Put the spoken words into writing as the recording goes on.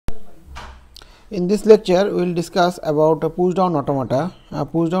In this lecture, we will discuss about a pushdown automata.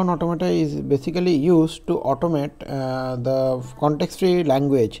 Pushdown automata is basically used to automate the context-free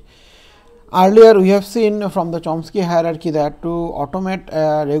language. Earlier, we have seen from the Chomsky hierarchy that to automate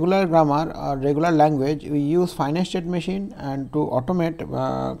regular grammar or regular language, we use finite state machine, and to automate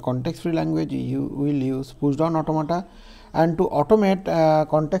context-free language, you will use pushdown automata. And to automate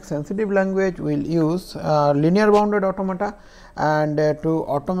context sensitive language, we will use linear bounded automata, and to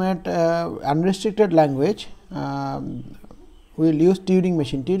automate unrestricted language, we will use Turing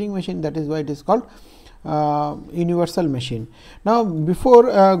machine. Turing machine, that is why it is called universal machine. Now, before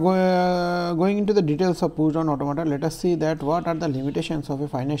going into the details of pushdown automata, let us see that what are the limitations of a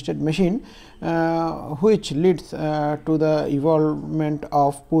finite state machine which leads to the evolvement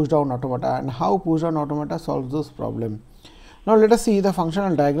of pushdown automata, and how pushdown automata solves those problems. Now, let us see the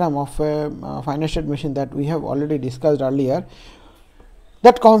functional diagram of a finite state machine that we have already discussed earlier.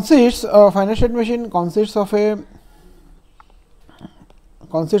 That consists finite state machine consists of a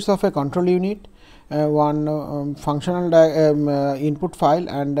control unit, one functional input file,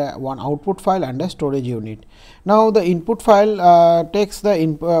 and one output file, and a storage unit. Now, the input file takes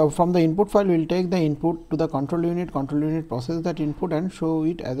the from the input file we will take the input to the control unit. Control unit process that input and show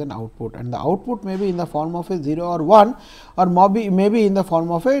it as an output, and the output may be in the form of a 0 or 1, or maybe in the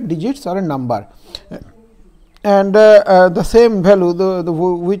form of a digits or a number. And the same value, the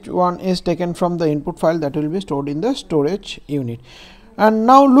which one is taken from the input file, that will be stored in the storage unit. And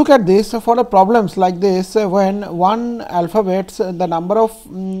now, look at this for the problems like this, when one alphabets, the number of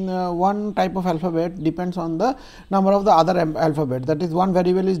one type of alphabet depends on the number of the other alphabet, that is, one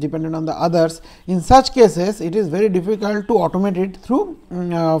variable is dependent on the others. In such cases, it is very difficult to automate it through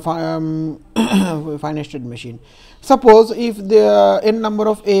finite state machine. Suppose if the n number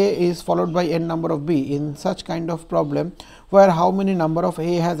of A is followed by n number of B, in such kind of problem where how many number of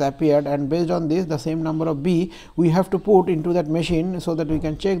A has appeared, and based on this the same number of B we have to put into that machine, so that we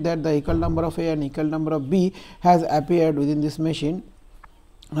can check that the equal number of A and equal number of B has appeared within this machine.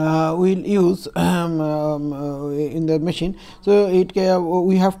 We will use in the machine. So,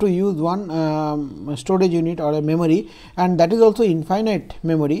 we have to use one storage unit or a memory, and that is also infinite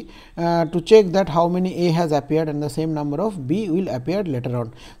memory to check that how many A has appeared and the same number of B will appear later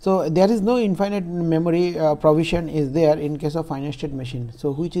on. So, there is no infinite memory provision is there in case of finite state machine.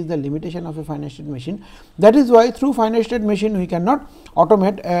 So, which is the limitation of a finite state machine. That is why through finite state machine we cannot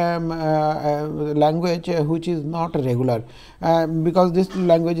automate language which is not regular, because this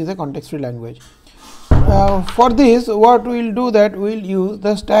language is a context free language. For this, what we will do, that we will use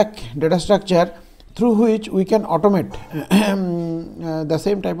the stack data structure through which we can automate the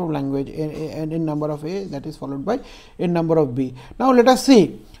same type of language n number of A, that is followed by n number of B. Now, let us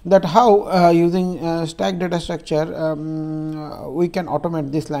see that how using stack data structure we can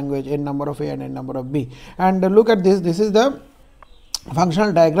automate this language n number of A and n number of B. And look at this, this is the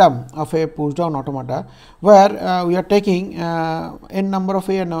functional diagram of a pushdown automata, where we are taking n number of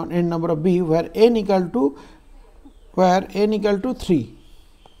A and n number of B, where n equal to 3,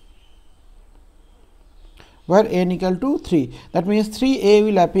 where n equal to 3. That means 3A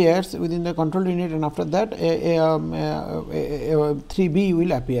will appear within the control unit, and after that 3B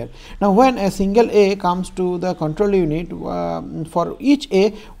will appear. Now, when a single A comes to the control unit, for each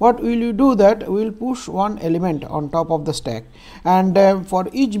A, what will you do, that we will push one element on top of the stack, and for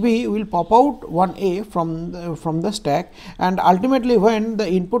each B we will pop out one A from the stack, and ultimately when the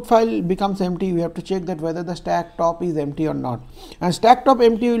input file becomes empty, we have to check that whether the stack top is empty or not, and stack top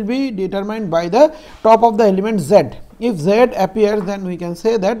empty will be determined by the top of the element Z. If Z appears, then we can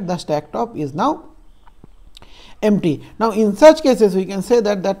say that the stack top is now empty. Now, in such cases we can say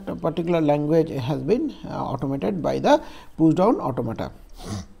that that particular language has been automated by the pushdown automata.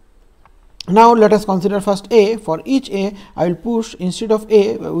 Now, let us consider first A. For each A, I will push, instead of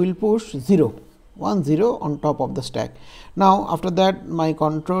A we will push 0, 1 0 on top of the stack. Now, after that my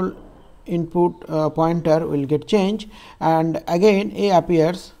control input pointer will get changed, and again A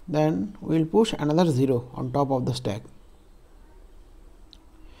appears, then we will push another 0 on top of the stack.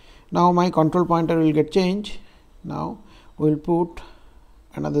 Now, my control pointer will get changed. Now, we will put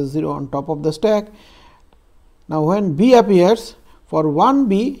another 0 on top of the stack. Now, when B appears, for one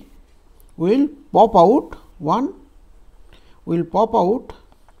B we will pop out 1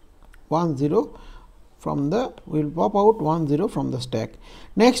 0 from the, we will pop out 1 0 from the stack.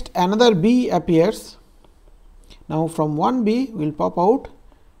 Next, another B appears. Now, from one B we will pop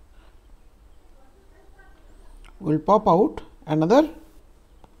out another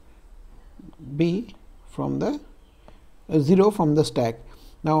B from the 0 from the stack.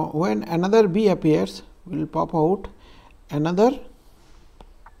 Now, when another B appears, we will pop out another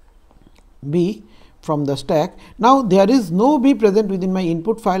B from the stack. Now there is no B present within my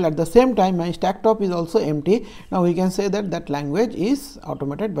input file. At the same time my stack top is also empty. Now we can say that that language is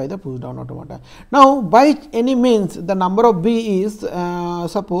automated by the pushdown automata. Now by any means the number of B is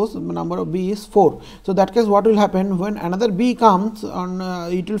suppose number of B is 4. So that case what will happen, when another B comes on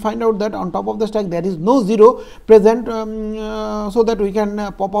it will find out that on top of the stack there is no 0 present, so that we can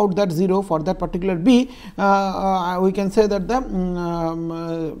pop out that 0 for that particular B. We can say that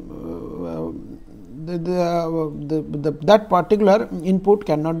that particular input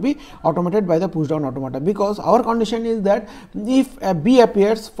cannot be automated by the pushdown automata, because our condition is that if a B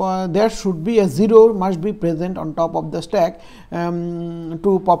appears, for there should be a 0 must be present on top of the stack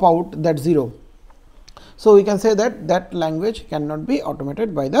to pop out that 0. So we can say that that language cannot be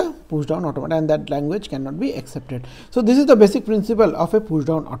automated by the pushdown automata, and that language cannot be accepted. So this is the basic principle of a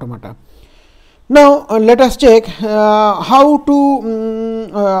pushdown automata. Now let us check how to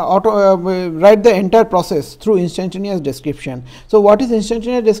write the entire process through instantaneous description. So what is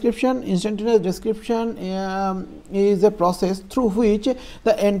instantaneous description? Instantaneous description is a process through which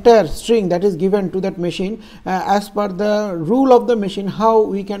the entire string that is given to that machine as per the rule of the machine, how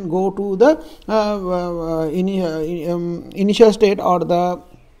we can go to the initial state or the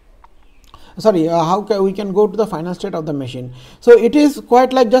how we can go to the final state of the machine. So it is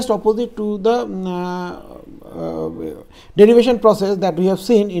quite like just opposite to the derivation process that we have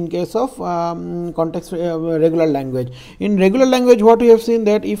seen in case of context regular language. In regular language what we have seen,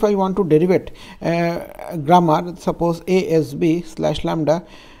 that if I want to derive grammar, suppose a as b slash lambda,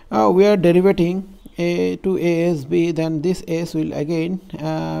 we are derivating a to a as b, then this s will again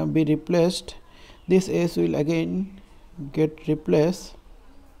be replaced, this s will again get replaced,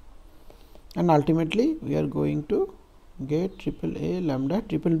 and ultimately we are going to get triple a lambda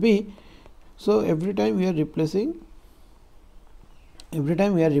triple b. So every time we are replacing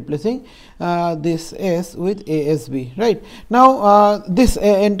this s with asb, right? Now this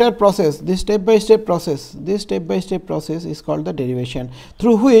entire process, this step by step process is called the derivation,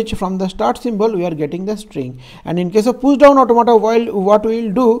 through which from the start symbol we are getting the string. And in case of pushdown automata, while what we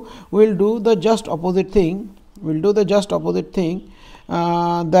will do the just opposite thing,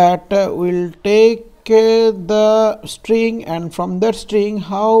 that will take the string, and from that string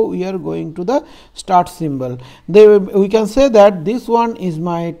how we are going to the start symbol. We can say that this one is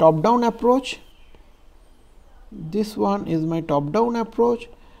my top down approach, and this one is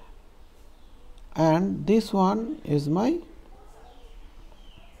my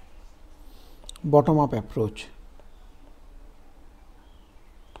bottom up approach.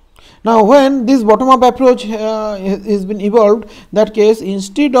 Now when this bottom up approach has been evolved, that case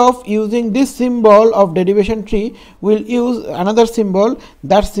instead of using this symbol of derivation tree, we will use another symbol.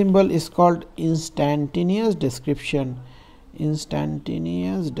 That symbol is called instantaneous description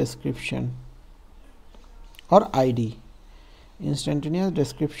or ID, instantaneous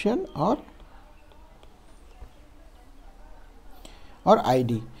description or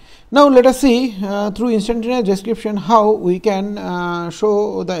ID. Now let us see through instantaneous description how we can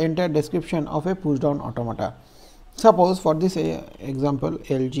show the entire description of a pushdown automata. Suppose for this example,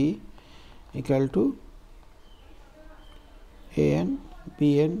 LG equal to an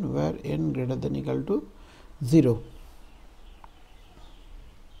bn, where n greater than equal to 0.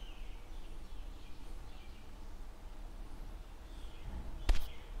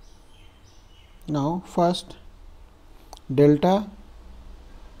 Now first delta,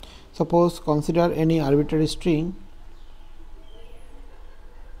 suppose consider any arbitrary string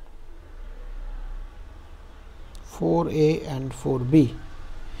 (4a) and (4b).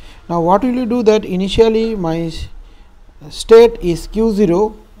 Now what will you do, that initially my state is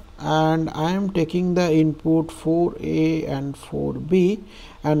q0 and I am taking the input 4a and 4b,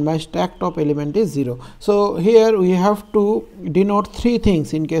 and my stack top element is 0. So here we have to denote three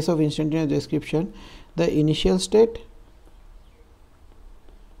things in case of instantaneous description: the initial state,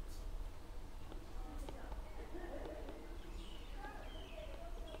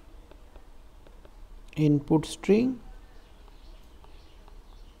 input string,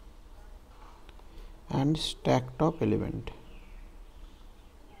 and stack top element.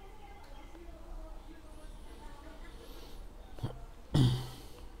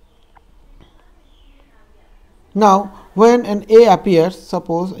 Now when an A appears,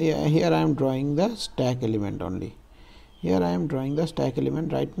 suppose here I am drawing the stack element only. Right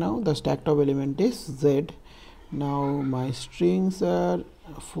now the stack top element is Z. Now my strings are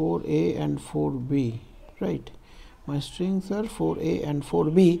 4a and 4b, right? my strings are 4a and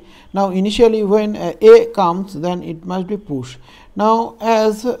 4b. Now initially when a comes, then it must be push. Now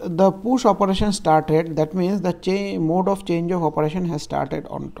as the push operation started, that means the mode of change of operation has started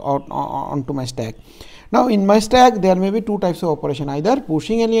onto my stack. Now in my stack there may be two types of operation, either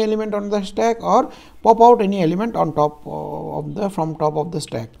pushing any element on the stack or pop out any element on top from top of the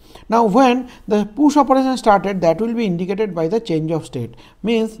stack. Now when the push operation started, that will be indicated by the change of state,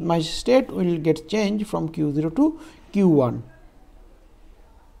 means my state will get changed from Q0 to Q1.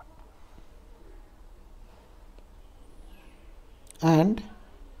 And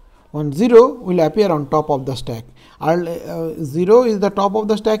 0 will appear on top of the stack. 0 is the top of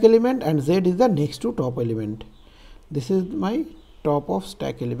the stack element and z is the next to top element. This is my top of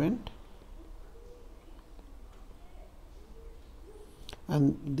stack element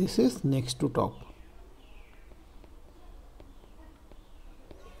and this is next to top.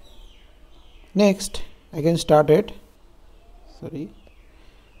 Next I can start it. Sorry.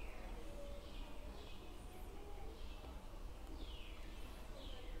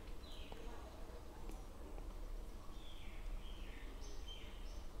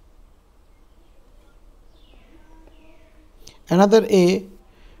 Another A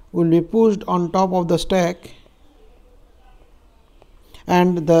will be pushed on top of the stack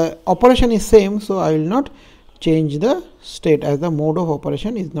and the operation is same, so I will not change the state as the mode of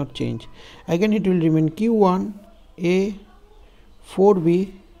operation is not changed. Again it will remain Q1 A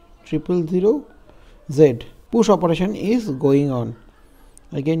 4B 000 Z. Push operation is going on.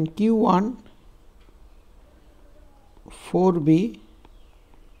 Again Q1 4B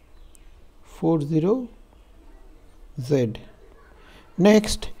 40 Z.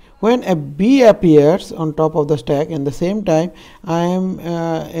 Next, when a B appears on top of the stack, and the same time I am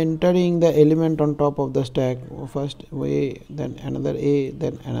entering the element on top of the stack, first A, then another A,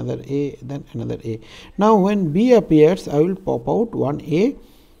 then another A, then another A. Now when B appears, I will pop out one A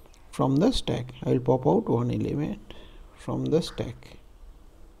from the stack. I will pop out one element from the stack.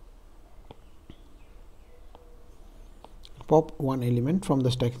 Pop one element from the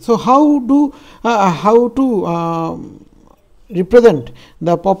stack. So how to represent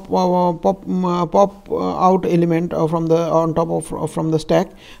the pop out element from the on top of from the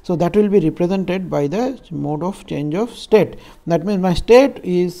stack? So that will be represented by the mode of change of state. That means my state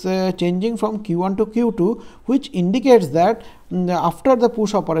is changing from Q1 to Q2, which indicates that after the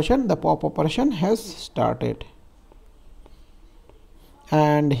push operation the pop operation has started.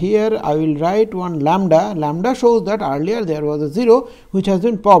 And here I will write one lambda. Lambda shows that earlier there was a 0 which has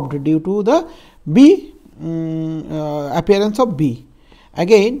been popped due to the B appearance of B.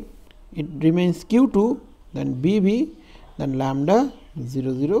 Again it remains Q2, then BB, then lambda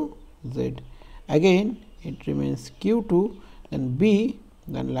 00 Z. Again it remains Q2, then B,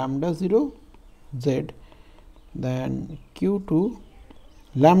 then lambda 0 Z, then Q2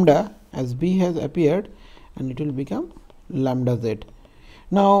 lambda as B has appeared and it will become lambda Z.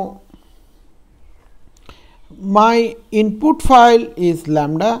 Now my input file is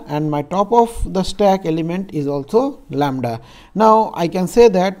lambda and my top of the stack element is also lambda. Now I can say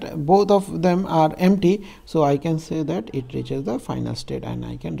that both of them are empty, so I can say that it reaches the final state and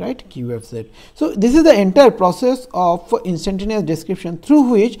I can write QFZ. So this is the entire process of instantaneous description through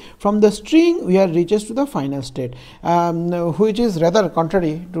which from the string we are reaches to the final state, which is rather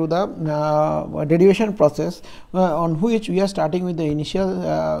contrary to the derivation process on which we are starting with the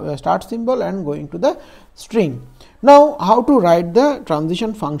initial start symbol and going to the string. Now how to write the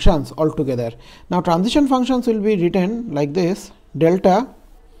transition functions altogether? Now transition functions will be written like this: delta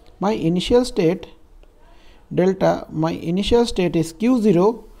my initial state is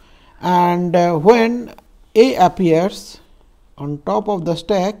Q0, and when A appears on top of the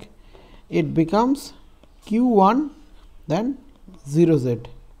stack it becomes Q1 then 0Z.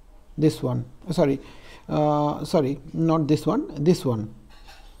 This one, sorry not this one, this one,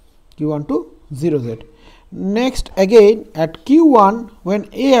 Q1 to 0Z. Next again at Q1 when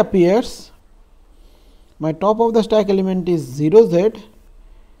A appears, my top of the stack element is 0Z,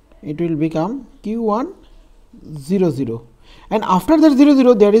 it will become Q1 00, and after that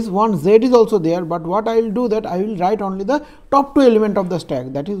 00 there is one Z is also there, but what I will do that I will write only the top 2 element of the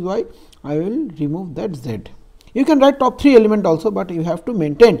stack, that is why I will remove that Z. You can write top 3 element also, but you have to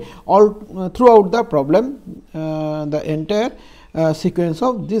maintain all throughout the problem the entire sequence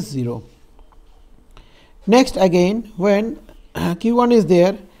of this 0. Next again when Q1 is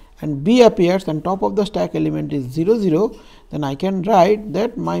there and B appears and top of the stack element is 00, then I can write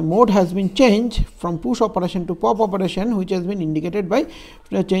that my mode has been changed from push operation to pop operation, which has been indicated by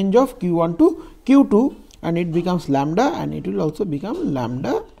the change of Q1 to Q2, and it becomes lambda and it will also become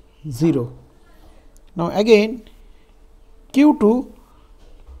lambda 0. Now again Q2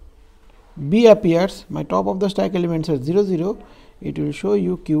 B appears, my top of the stack elements are 0 0, it will show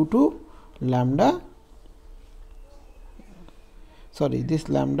you Q2 lambda. Sorry, this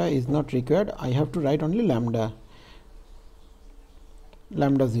lambda is not required, I have to write only lambda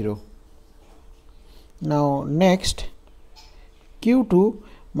 0. Now next Q2,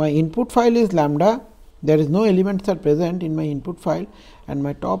 my input file is lambda, there is no elements are present in my input file, and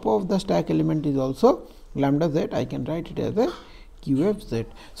my top of the stack element is also lambda z. I can write it as a QFZ.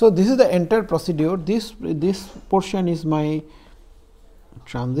 So this is the entire procedure. This portion is my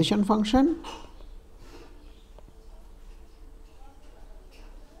transition function,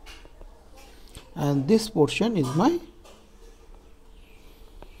 and this portion is my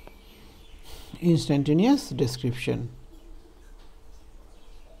instantaneous description.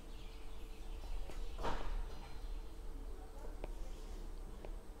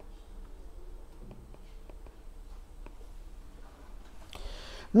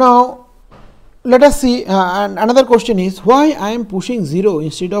 Now let us see, and another question is why I am pushing 0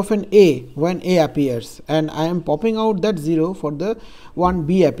 instead of an A when A appears, and I am popping out that 0 for the one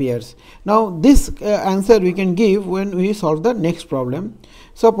B appears. Now this answer we can give when we solve the next problem.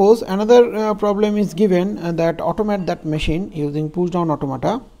 Suppose another problem is given that automate that machine using push down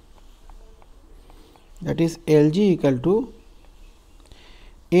automata, that is LG equal to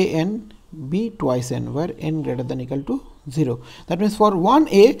AN B twice n, where n greater than equal to 0. That means for one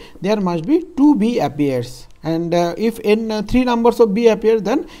A there must be 2 B appears, and if n 3 numbers of B appear,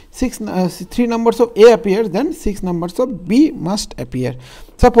 then 3 numbers of A appears, then 6 numbers of B must appear.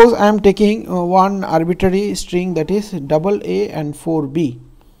 Suppose I am taking one arbitrary string, that is double A and 4 B.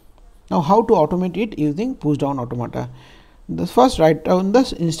 Now how to automate it using push down automata? The first write down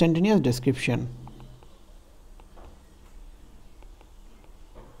the instantaneous description.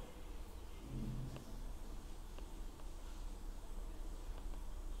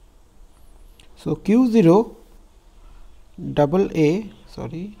 So Q0 double A,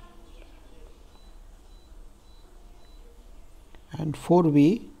 sorry, and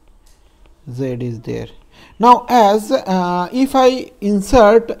 4B Z is there. Now as if I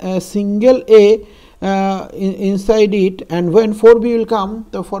insert a single A inside it, and when 4B will come,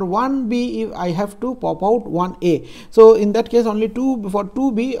 so for 1B I have to pop out 1A. So in that case only for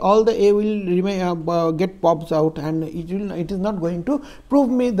 2B all the A will remain get pops out, and it is not going to prove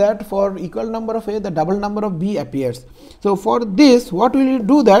me that for equal number of A the double number of B appears. So for this what will you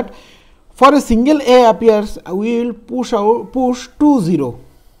do, that for a single A appears we will push 2 0,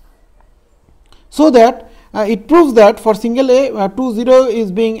 so that it proves that for single A 2 0 is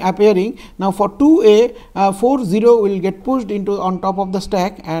being appearing. Now for 2A 4 0 will get pushed into on top of the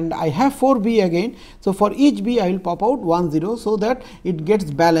stack, and I have 4B again. So for each B I will pop out 1 0, so that it gets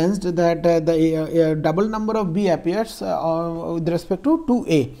balanced, that the double number of B appears with respect to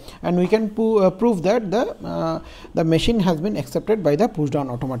 2A, and we can prove that the machine has been accepted by the push down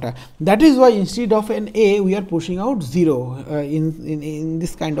automata. That is why instead of an A we are pushing out 0 in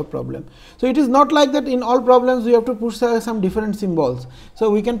this kind of problem. So it is not like that in all problems we have to push some different symbols.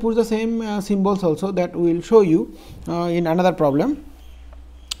 So we can push the same symbols also, that we will show you in another problem.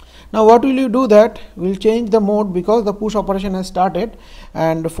 Now what will you do, that we will change the mode because the push operation has started,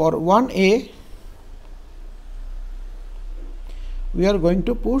 and for 1A we are going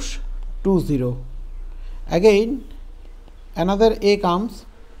to push 2 0. Again another A comes,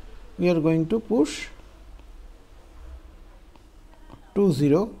 we are going to push 2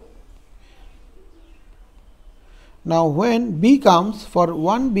 0. Now when B comes, for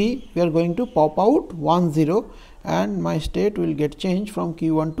 1B we are going to pop out 1 0, and my state will get changed from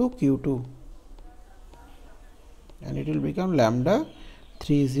Q1 to Q2, and it will become lambda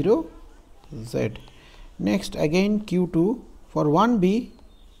 3 0 Z. Next again Q2, for 1B,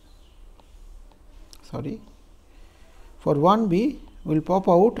 sorry, for 1B will pop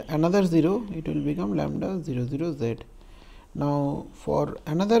out another 0, it will become lambda 0 0 Z. Now for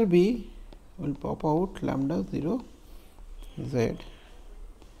another B will pop out lambda 0 Z.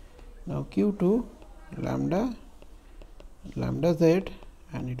 Now Q2 lambda Z,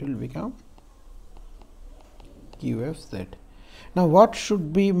 and it will become QFZ. Now what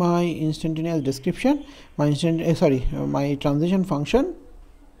should be my instantaneous description? My my transition function.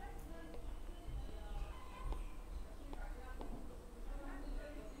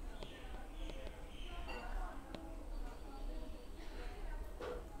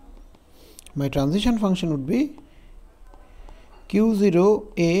 My transition function would be Q0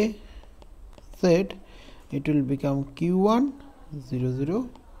 A Z, it will become Q1 0 0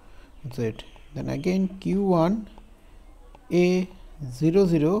 Z. Then again Q1 A 0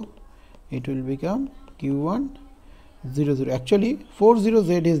 0, it will become Q1 0 0. Actually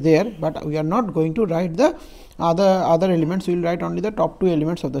 40z is there, but we are not going to write the other elements. We will write only the top two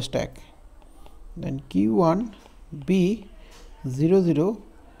elements of the stack. Then q1 b 0 0,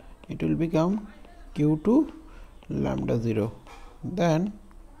 it will become q2 lambda 0. Then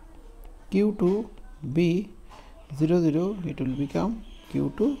q2 b 0 0, it will become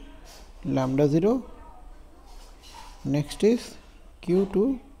q2 lambda 0. Next is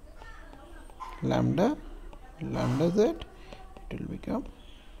q2 lambda z, it will become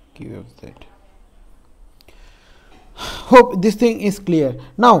q of z. Hope this thing is clear.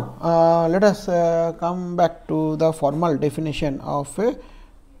 Now let us come back to the formal definition of a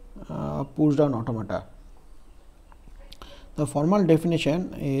push down automata. The formal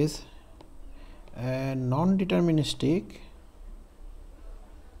definition is a non-deterministic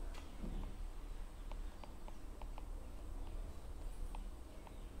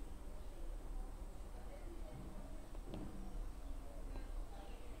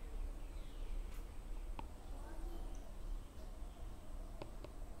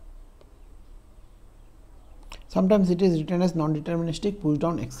sometimes it is written as non-deterministic push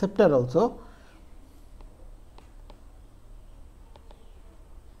down acceptor also.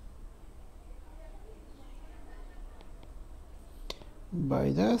 By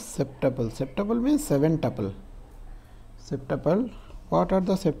the septuple. Septuple means 7 tuple. Septuple. What are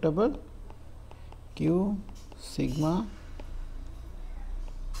the septuple? Q, sigma,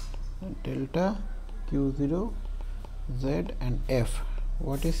 delta, q0, z and f.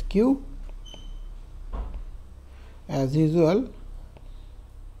 What is q? As usual,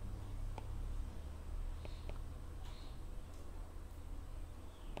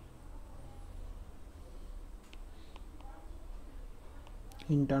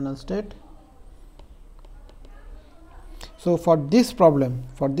 internal state. So for this problem,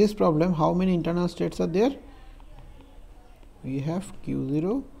 how many internal states are there? We have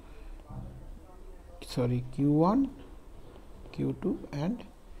q0, sorry, q1, q2 and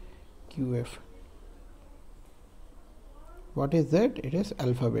qf. What is that? It is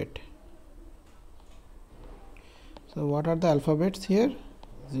alphabet. So what are the alphabets here?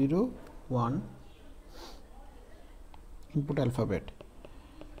 0, 1, input alphabet,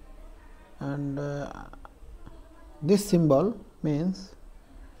 and this symbol means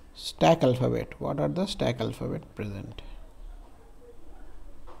stack alphabet. What are the stack alphabet present?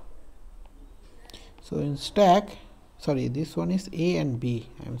 So in stack, sorry, this one is A and B.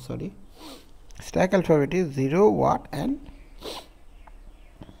 I am sorry. Stack alphabet is 0, 1 and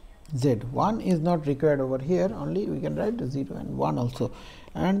Z. 1 is not required over here, only we can write 0 and 1 also.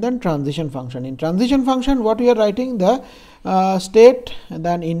 And then transition function. In transition function, what we are writing? The state,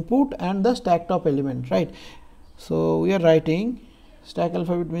 then input and the stack top element, right? So we are writing stack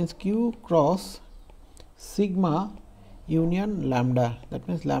alphabet means q cross sigma union lambda. That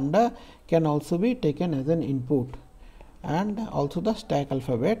means lambda can also be taken as an input, and also the stack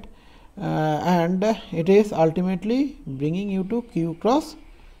alphabet, and it is ultimately bringing you to q cross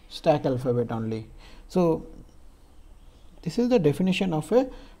stack alphabet only. So this is the definition of a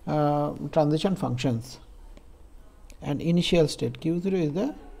transition functions. And initial state, q0 is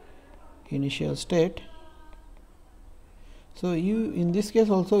the initial state. So you, in this case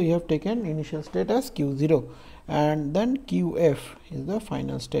also you have taken initial state as q0, and then qf is the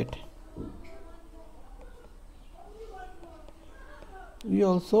final state. We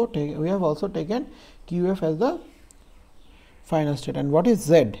have also taken qf as the final state. And what is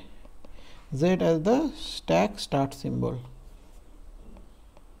z? Z as the stack start symbol.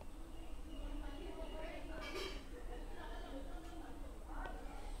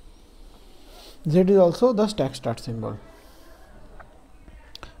 Z is also the stack start symbol.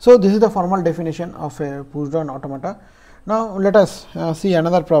 So this is the formal definition of a push down automata. Now let us see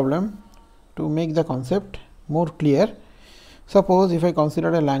another problem to make the concept more clear. Suppose if I consider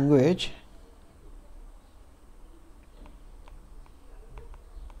a language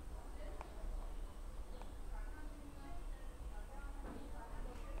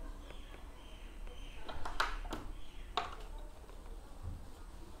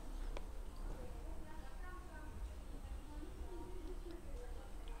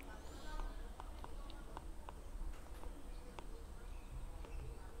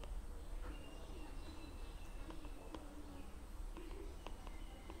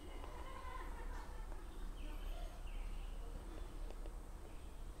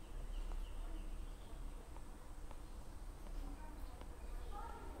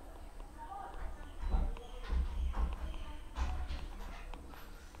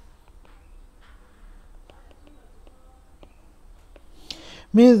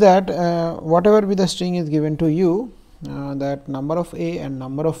means that whatever be the string is given to you, that number of A and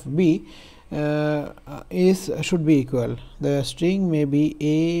number of B should be equal. The string may be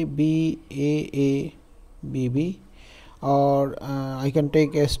A B A B B, or I can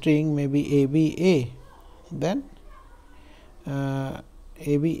take a string maybe A B A, then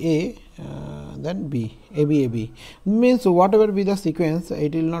A B A, then B A B A B, means whatever be the sequence,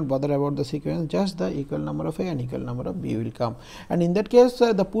 it will not bother about the sequence, just the equal number of A and equal number of B will come. And in that case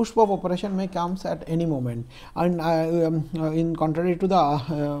the push pop operation may comes at any moment, and in contrary to the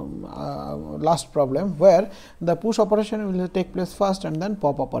last problem where the push operation will take place first and then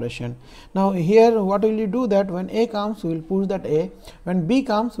pop operation. Now here what will you do, that when A comes we will push that A, when B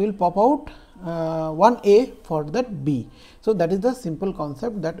comes we will pop out one A for that B. So that is the simple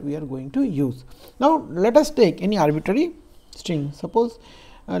concept that we are going to use. Now let us take any arbitrary string. Suppose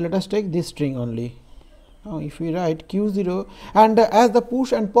let us take this string only. Now if we write q0, and as the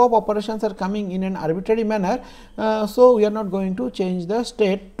push and pop operations are coming in an arbitrary manner, so we are not going to change the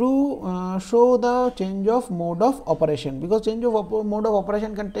state to show the change of mode of operation, because change of mode of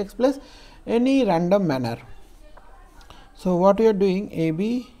operation can take place any random manner. So what we are doing,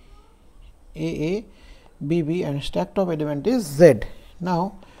 AB AA BB and stack top element is Z.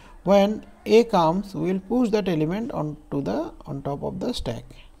 Now when A comes, we will push that element on top of the stack,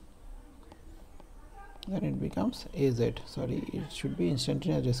 then it becomes AZ. Sorry, it should be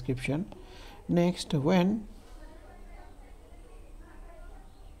instantaneous description. Next, when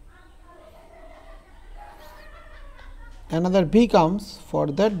another B comes, for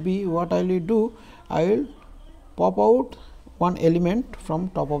that B what I will do, I will pop out one element from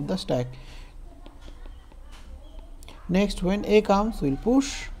top of the stack. Next, when A comes, we will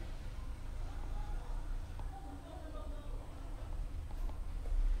push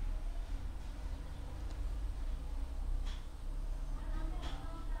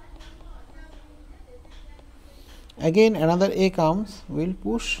again, another A comes, we will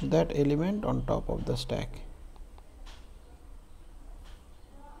push that element on top of the stack.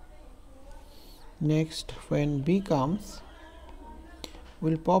 Next, when B comes,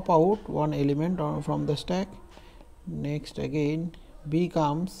 we will pop out one element from the stack. Next, again B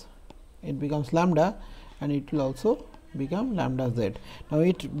comes, it becomes lambda, and it will also become lambda z. Now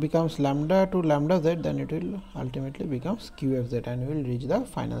it becomes lambda to lambda z, then it will ultimately becomes qfz, and we will reach the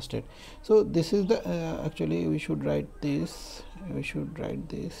final state. So this is the actually we should write this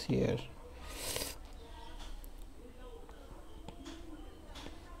here.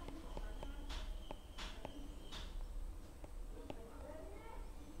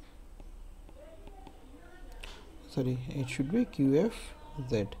 Sorry, it should be qfz,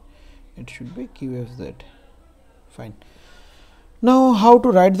 it should be qfz. Fine. Now how to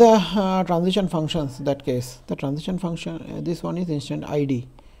write the transition functions? That case, the transition function, this one is instant id,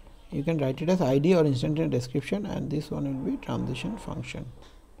 you can write it as id or instantaneous description, and this one will be transition function.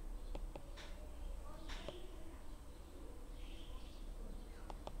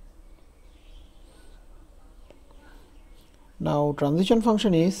 Now transition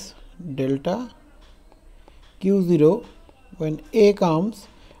function is delta q0, when A comes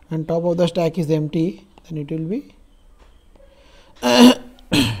and top of the stack is empty, then it will be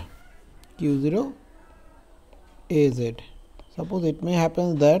q0 az. Suppose it may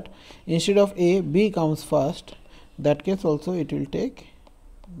happen that instead of A, B comes first, that case also it will take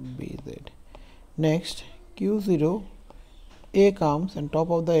bz. Next, q0 A comes and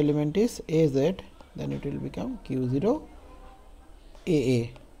top of the element is az, then it will become q0 aa.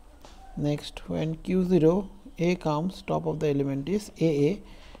 Next, when q0 A comes, top of the element is AA,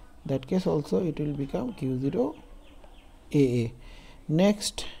 that case also it will become q0 AA.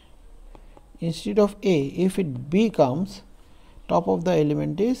 Next, instead of A, if it B comes, top of the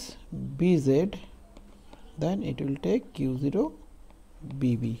element is BZ, then it will take q0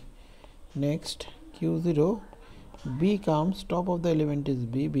 BB. Next, q0 B comes, top of the element is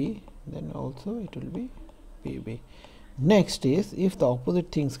BB, then also it will be BB. Next is, if the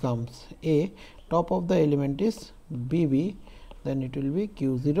opposite things comes, A, top of the element is BB, then it will be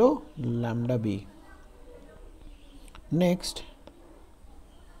q0 lambda B. Next,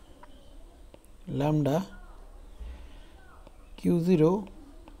 lambda q0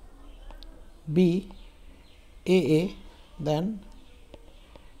 B AA, then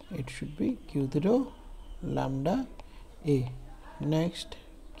it should be q0 lambda A. Next,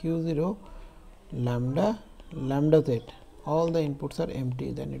 q0 lambda z, all the inputs are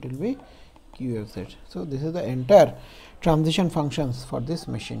empty, then it will be qfz. So this is the entire transition functions for this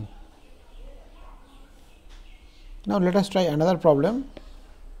machine. Now let us try another problem.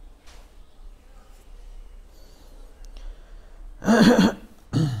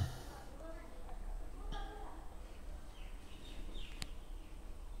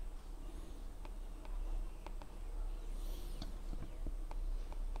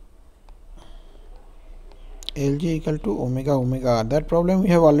 Lj equal to omega omega r. That problem we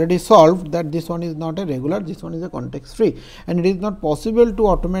have already solved, that this one is not a regular, this one is a context free, and it is not possible to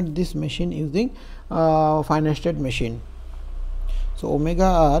automate this machine using finite state machine. So omega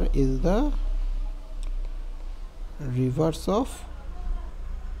r is the reverse of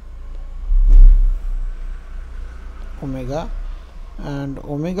omega, and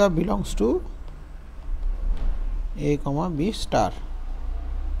omega belongs to a comma b star.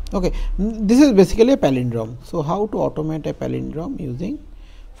 Okay, this is basically a palindrome. So how to automate a palindrome using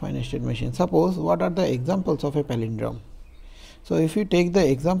finite state machine? Suppose, what are the examples of a palindrome? So if you take the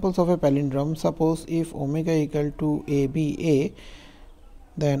examples of a palindrome, suppose if omega equal to ABA,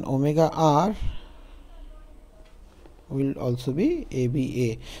 then omega r will also be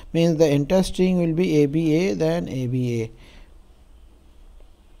ABA, means the entire string will be ABA, then ABA,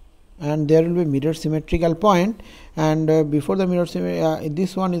 and there will be mirror symmetrical point, and before the mirror symmetry,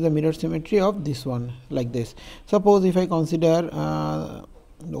 this one is the mirror symmetry of this one, like this. Suppose if I consider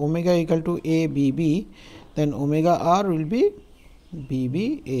omega equal to ABB, then omega r will be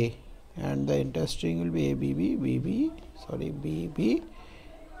BBA, and the entire string will be BBA.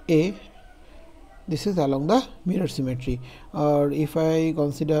 This is along the mirror symmetry. Or if I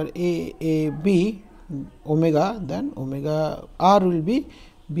consider AAB omega, then omega r will be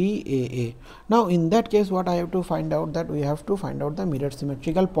BAA. Now in that case, what I have to find out, that we have to find out the mirror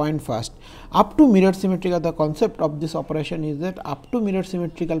symmetrical point first. Up to mirror symmetrical, the concept of this operation is that up to mirror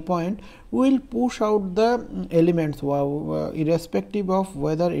symmetrical point we will push out the elements irrespective of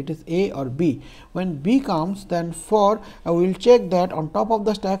whether it is A or B. When B comes, then for we will check that on top of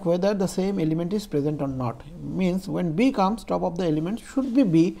the stack whether the same element is present or not. Means when B comes, top of the element should be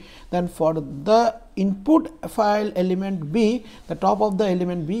B, then for the input file element B, the top of the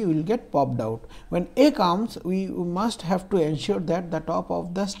element B will get popped out. When A comes, we must have to ensure that the top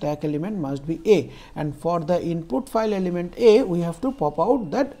of the stack element must be A, and for the input file element A, we have to pop out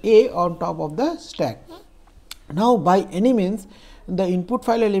that A on top of the stack. Now by any means, the input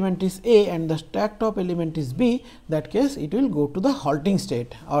file element is A and the stack top element is B, that case it will go to the halting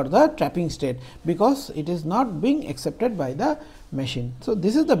state or the trapping state, because it is not being accepted by the machine. So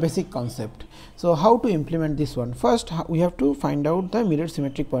this is the basic concept. So how to implement this one? First we have to find out the mirror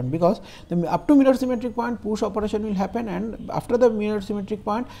symmetric point, because the up to mirror symmetric point push operation will happen, and after the mirror symmetric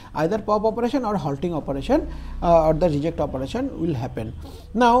point either pop operation or halting operation or the reject operation will happen.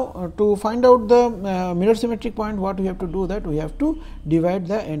 Now to find out the mirror symmetric point, what we have to do, that we have to divide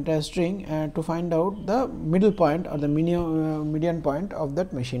the entire string and to find out the middle point or the median point of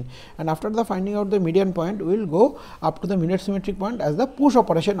that machine, and after the finding out the median point, we will go up to the mirror symmetric point as the push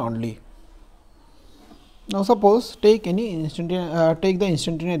operation only. Now suppose take any instantaneous take the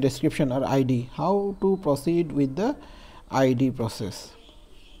instantaneous description or ID. How to proceed with the ID process?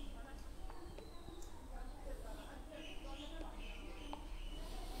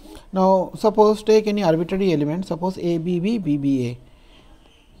 Now suppose take any arbitrary element, suppose ABB BBA,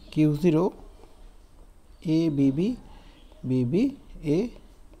 Q0 ABB BBA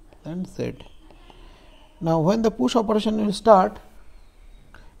and Z. Now when the push operation will start,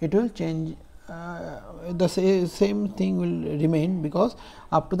 it will change, the same thing will remain, because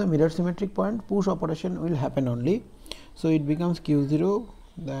up to the mirror symmetric point push operation will happen only. So it becomes Q0,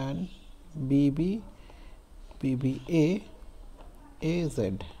 then BB BBA AZ.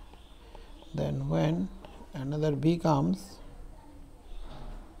 Then when another B comes,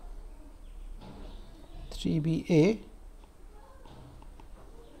 3BA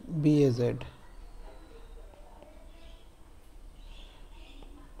BAZ.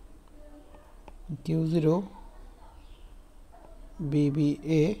 Q0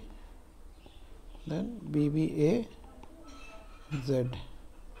 BBA, then BBA Z.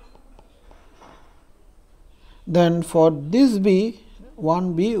 Then for this B,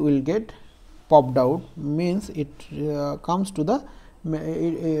 one B will get popped out, means it comes to the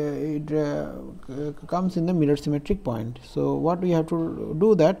comes in the mirror symmetric point. So what we have to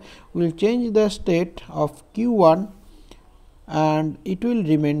do, that we will change the state of Q1 and it will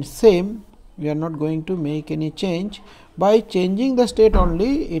remain same. We are not going to make any change. By changing the state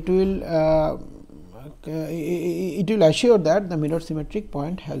only, it will assure that the mirror symmetric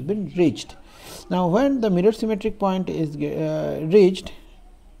point has been reached. Now when the mirror symmetric point is reached,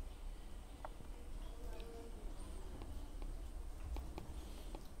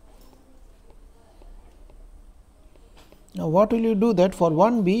 now what will you do, that for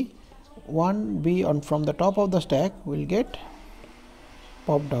one B on from the top of the stack will get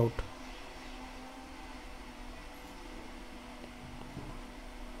popped out.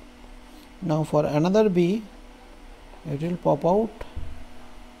 Now for another B, it will pop out,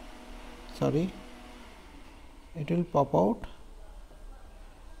 sorry, it will pop out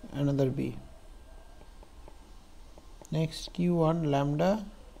another B. Next Q1 lambda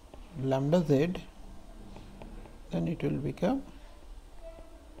Z, then it will become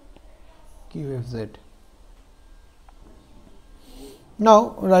QFZ.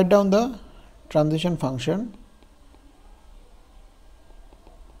 Now write down the transition function.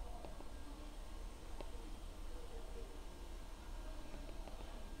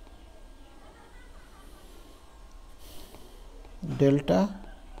 Delta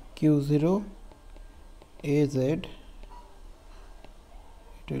Q0 AZ, it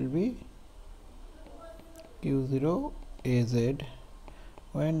will be Q0 AZ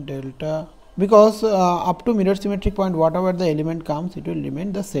when delta, because up to mirror symmetric point whatever the element comes it will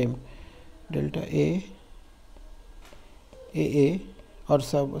remain the same. Delta A AA or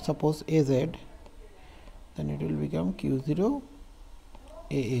suppose AZ, then it will become Q0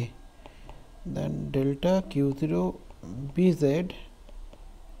 AA. Then delta Q0 BZ, it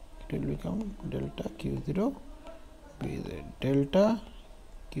will become delta Q0 BZ. Delta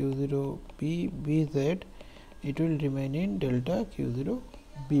Q0 BZ, it will remain in delta Q0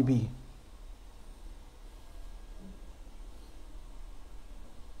 BB.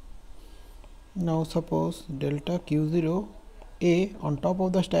 Now suppose delta Q0 A on top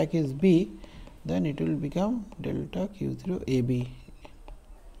of the stack is B, then it will become delta Q0 AB.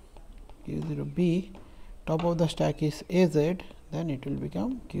 Q0 B top of the stack is AZ, then it will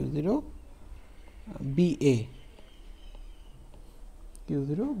become Q0 BA.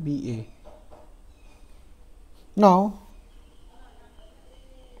 Q0 BA. Now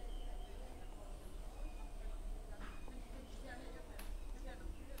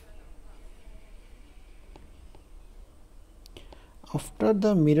after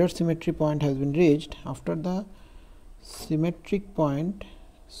the mirror symmetry point has been reached, after the symmetric point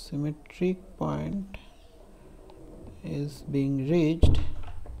is being reached,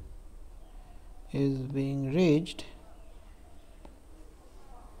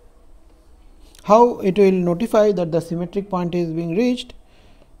 how it will notify that the symmetric point is being reached?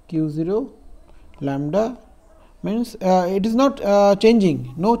 Q0 lambda means it is not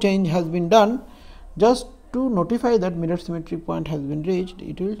changing, no change has been done, just to notify that mirror symmetric point has been reached,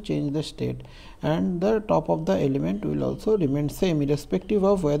 it will change the state, and the top of the element will also remain same irrespective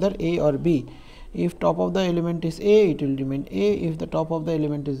of whether A or B. If top of the element is A, it will remain A. If the top of the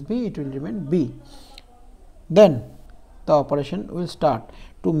element is B, it will remain B. Then the operation will start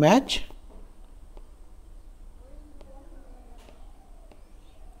to match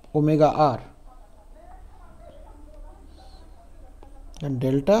omega r, and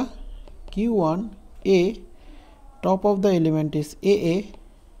delta Q1 A, top of the element is AA,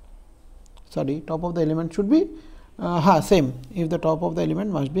 sorry, top of the element should be same. If the top of the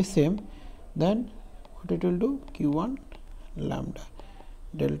element must be same, then what it will do? Q1 lambda,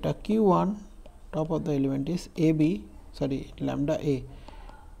 delta Q1 top of the element is AB, sorry, lambda A,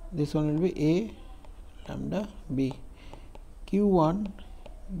 this one will be A lambda B. Q1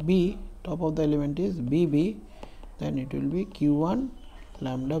 B top of the element is BB, then it will be Q1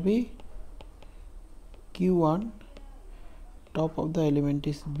 lambda B. Q1 top of the element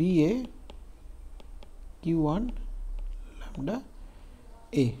is BA, Q1 lambda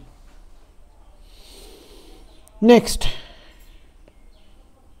A. Next,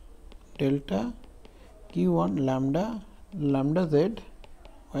 delta Q1 lambda Z,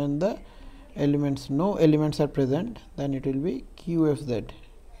 when the elements, no elements are present, then it will be QFZ,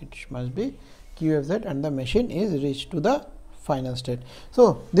 it must be QFZ, and the machine is reached to the final state.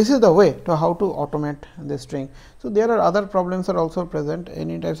 So this is the way to how to automate the string. So there are other problems are also present,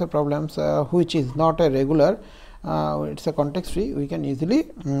 any types of problems which is not a regular, it's a context free, we can easily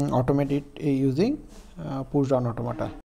automate it using push down automata.